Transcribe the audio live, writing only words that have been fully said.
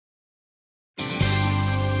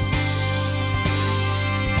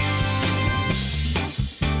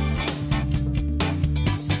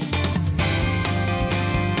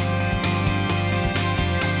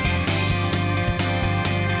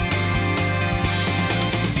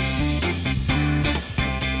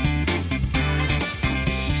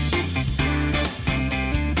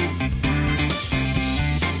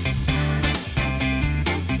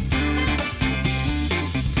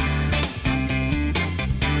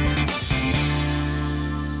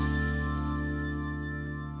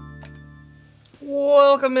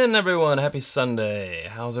Welcome in, everyone. Happy Sunday.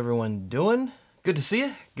 How's everyone doing? Good to see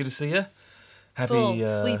you. Good to see you. Happy, full,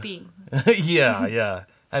 sleepy. yeah.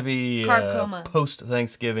 Happy Carb coma.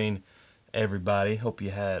 post-Thanksgiving, everybody. Hope you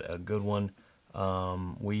had a good one.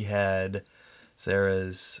 We had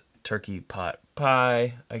Sarah's turkey pot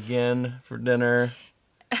pie again for dinner.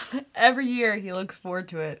 Every year he looks forward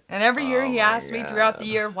to it. And every year he asks me throughout the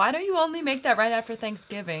year, why don't you only make that right after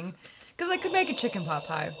Thanksgiving? Because I could make a chicken pot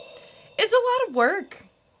pie. It's a lot of work.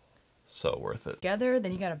 So worth it. Together,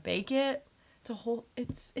 then you gotta bake it.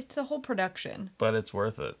 It's a whole production. But it's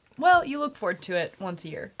worth it. Well, you look forward to it once a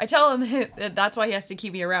year. I tell him that that's why he has to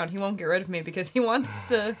keep me around. He won't get rid of me because he wants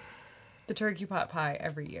the turkey pot pie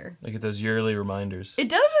every year. Look at those yearly reminders. It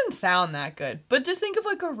doesn't sound that good, but just think of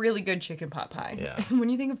like a really good chicken pot pie. Yeah. When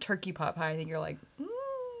you think of turkey pot pie, I think you're like,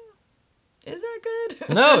 is that good?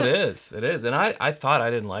 No, it is. It is. And I thought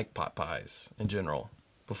I didn't like pot pies in general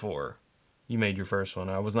before you made your first one.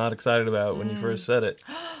 I was not excited about it when you first said it.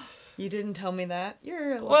 You didn't tell me that.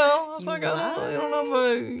 Well, I was like, I don't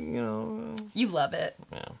know if You love it.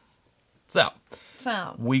 Yeah. So,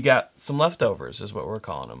 So we got some leftovers, is what we're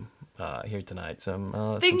calling them here tonight. Some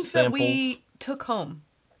things some that samples. we took home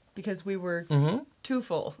because we were too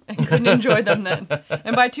full and couldn't enjoy them then.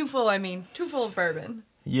 And by too full, I mean too full of bourbon.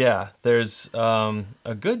 Yeah, there's a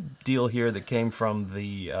good deal here that came from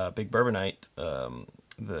the Big Bourbon Night.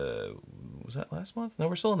 Was that last month? No,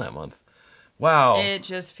 we're still in that month. Wow. It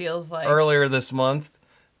just feels like Earlier this month.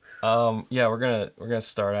 Yeah, we're gonna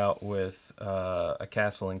start out with a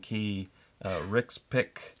Castle and Key Rick's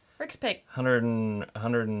Pick. Rick's Pick.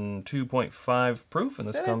 102.5 proof, and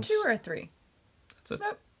this Is that comes. a 2 or a 3? It's a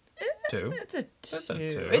Nope. 2. It's a 2. It's a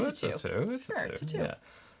 2. It's a 2. It's Sure, a 2. it's a 2. Yeah.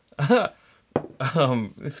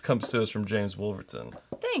 This comes to us from James Wolverton.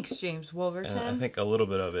 Thanks, James Wolverton. And I think a little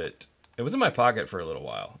bit of it was in my pocket for a little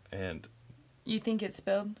while, and You think it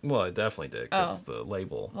spilled? well, it definitely did because the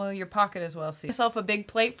label. Well, your pocket as well. See yourself a big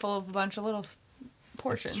plate full of a bunch of little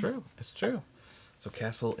portions. It's true. It's true. So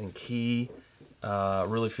Castle and Key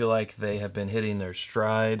really feel like they have been hitting their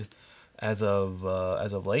stride as of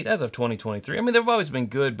late, as of 2023. I mean, they've always been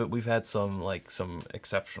good, but we've had some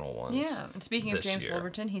exceptional ones. Yeah. And speaking of James year.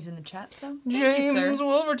 Wolverton, he's in the chat. So James thank you, sir.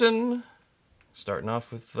 Wolverton, starting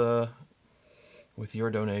off with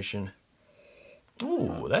your donation.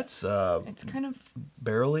 Ooh, that's It's kind of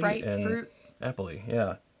barrelly bright and fruit. appley.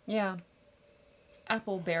 Yeah. Yeah.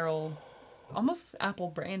 Apple barrel, almost apple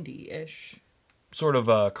brandy-ish. Sort of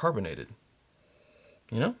carbonated.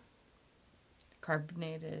 You know?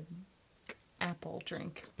 Carbonated apple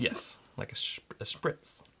drink. Yes, like a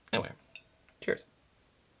spritz. Anyway, cheers.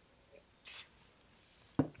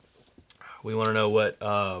 We want to know what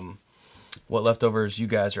leftovers you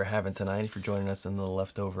guys are having tonight if you're joining us in the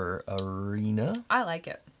leftover arena. I like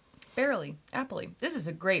it. Barely. Appley. This is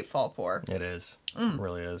a great fall pour. It is. It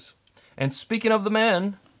really is. And speaking of the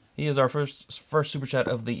man, he is our first super chat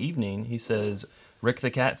of the evening. He says, Rick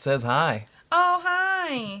the Cat says hi. Oh,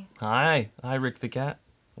 hi. Hi, Rick the Cat.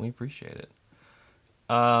 We appreciate it.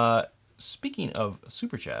 Speaking of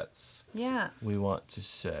super chats, Yeah. we want to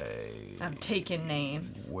say, I'm taking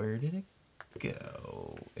names. where did it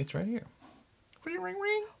go? It's right here. Ring, ring,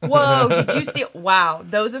 ring. Whoa, did you see it? Wow,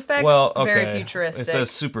 those effects, Well, okay. very futuristic. It says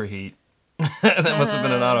superheat. That must have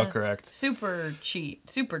been an autocorrect. Super cheat.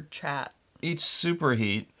 Super chat. Each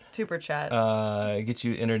superheat Super chat. gets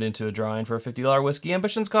you entered into a drawing for a $50 Whiskey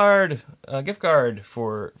Ambitions card, gift card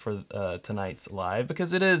for tonight's live,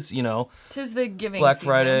 because it is, Tis the giving Black season.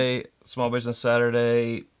 Friday, Small Business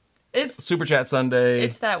Saturday, It's Super Chat Sunday,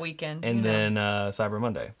 it's that weekend. and you know. then Cyber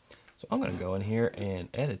Monday. So I'm going to go in here and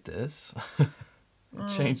edit this.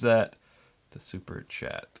 Change that to Super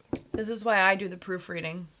Chat. This is why I do the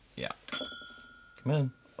proofreading. Yeah. Come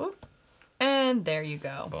in. Oop. And there you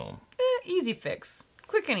go. Boom. Easy fix.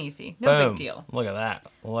 Quick and easy. No Boom. big deal. Look at that.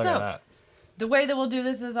 Look So- at that. The way that we'll do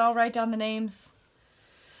this is I'll write down the names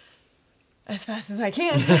as fast as I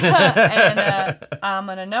can. And I'm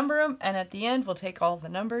going to number them. And at the end, we'll take all the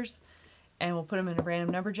numbers and we'll put them in a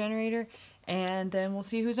random number generator. And then we'll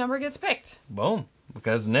see whose number gets picked. Boom.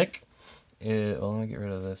 Because Nick well, let me get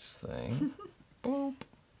rid of this thing. Boop.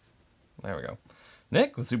 There we go.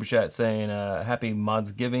 Nick with Super Chat saying, happy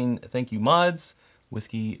Mods Giving. Thank you, Mods.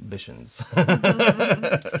 Whiskey Bitions.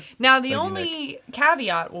 Now, the only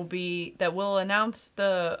caveat will be that we'll announce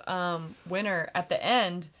the winner at the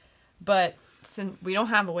end. But since we don't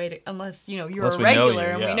have a way to, unless, you're Unless a we know you, regular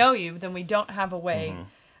and yeah. we know you, then we don't have a way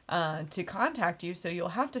to contact you. So you'll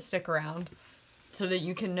have to stick around so that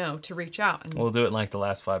you can know to reach out. And We'll do it in like the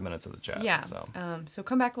last 5 minutes of the chat. yeah. So, So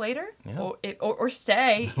come back later, Yeah. or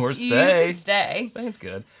stay. Or You stay. can stay. Staying's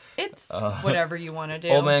good. It's whatever you want to do.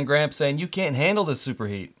 Old Man Gramp saying, you can't handle the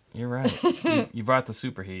superheat. You're right. you brought the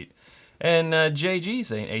superheat. And JG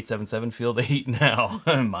saying, 877, feel the heat now.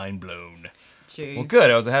 Mind blown. Jeez. Well,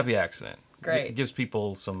 good. It was a happy accident. Great. It gives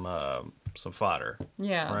people some fodder.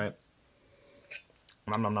 Yeah. Right?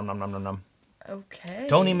 Nom, nom, nom, nom, nom, nom, nom. Okay.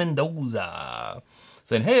 Tony Mendoza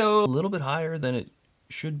saying, hey, a little bit higher than it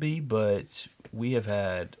should be, but we have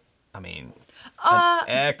had, an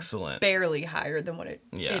excellent. Barely higher than what it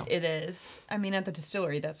is. I mean, at the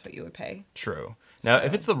distillery, that's what you would pay. True. Now,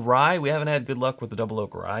 if it's the rye, we haven't had good luck with the double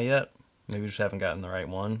oak rye yet. Maybe we just haven't gotten the right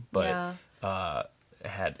one. But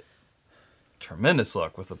had tremendous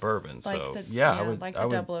luck with the bourbon. Like so, the, I would, like I the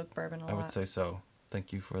would, double oak bourbon a lot. I would say so.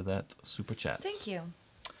 Thank you for that super chat. Thank you.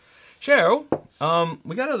 Cheryl,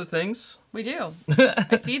 we got other things. We do.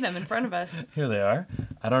 I see them in front of us. Here they are.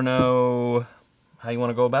 I don't know how you want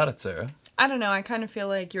to go about it, Sarah. I don't know. I kind of feel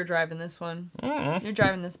like you're driving this one. Mm-mm. You're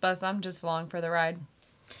driving this bus. I'm just along for the ride.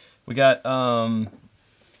 We got Mr.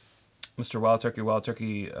 Wild Turkey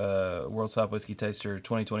World South Whiskey Taster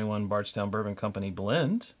 2021 Bardstown Bourbon Company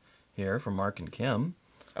blend here from Mark and Kim.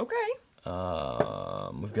 Okay.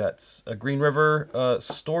 We've got a Green River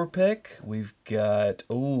store pick. We've got,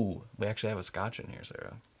 we actually have a scotch in here,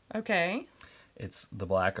 Sarah. Okay. It's the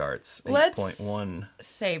Black Arts 8.1. Let's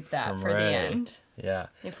save that from for the Ray. end. Yeah.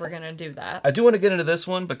 If we're going to do that. I do want to get into this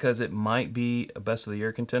one because it might be a best of the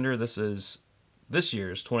year contender. This is this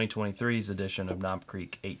year's 2023's edition of Knob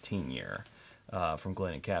Creek 18 year from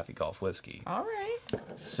Glenn and Kathy Golf Whiskey. All right.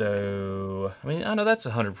 So, I know that's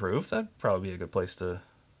 100 proof. That'd probably be a good place to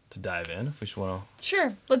dive in if we just want to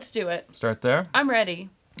Sure. Let's do it. start there. I'm ready.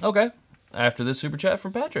 Okay. After this super chat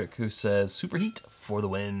from Patrick, who says, Superheat for the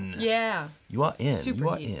win. Yeah. You are in. You are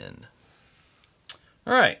Superheat. in.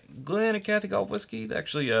 All right. Glenn and Kathy Golf Whiskey.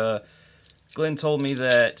 Actually, Glenn told me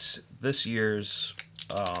that this year's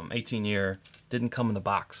 18 year didn't come in the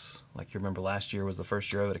box. Like you remember last year was the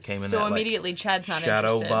first year of it. It came in So that immediately Chad's not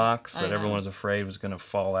shadow interested. box I that know. everyone was afraid was going to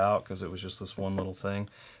fall out because it was just this one little thing.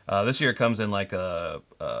 This year it comes in like a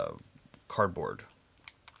cardboard.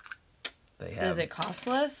 They have Does it cost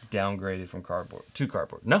less? downgraded from cardboard to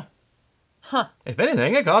cardboard. No. Huh. If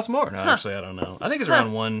anything, it costs more. No, actually, I don't know. I think it's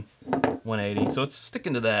around 180. So it's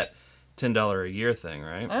sticking to that $10 a year thing,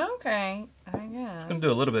 right? Okay. I guess. I'm gonna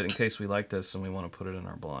do a little bit in case we like this and we want to put it in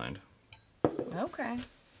our blind. Okay.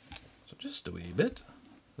 So just a wee bit.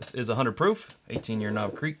 This is 100 proof, 18-year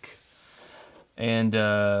Knob Creek, and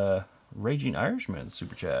Raging Irishman,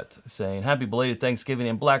 super chat, saying happy belated Thanksgiving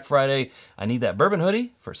and Black Friday. I need that bourbon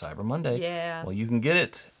hoodie for Cyber Monday. Yeah. Well, you can get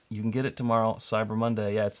it. You can get it tomorrow, Cyber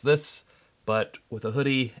Monday. Yeah, it's this, but with a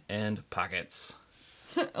hoodie and pockets.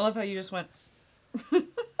 I love how you just went.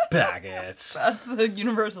 Pockets. That's the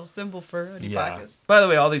universal symbol for hoodie pockets. By the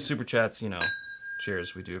way, all these super chats,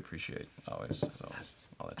 cheers. We do appreciate always, as always.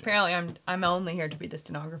 All that jazz. Apparently, I'm only here to be the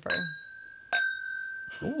stenographer.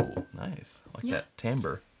 Ooh, nice. I like Yeah. that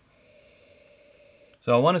timbre.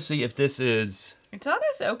 So I want to see if this is It's not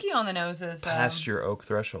as oaky on the nose as past your oak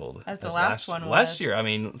threshold. as the last one Last was. year, Last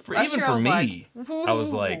even year I for was me, like, I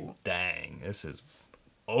was like, "Ooh." dang, this is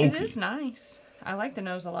oaky. It is nice. I like the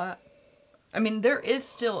nose a lot. There is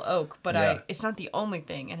still oak, but Yeah. it's not the only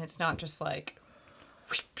thing, and it's not just like.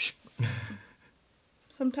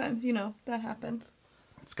 Sometimes, that happens.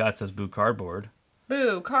 Scott says, boo cardboard.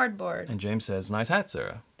 Boo, cardboard. And James says, nice hat,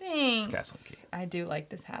 Sarah. Thanks. Castle Key. I do like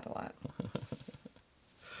this hat a lot.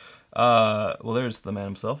 Well, there's the man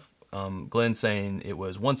himself. Glenn saying it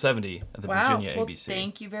was 170 at the Wow. Virginia Well, ABC.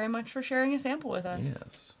 thank you very much for sharing a sample with us.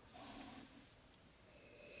 Yes.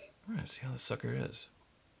 All right, see how this sucker is.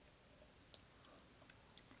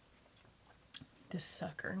 This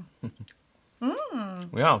sucker.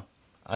 Yeah.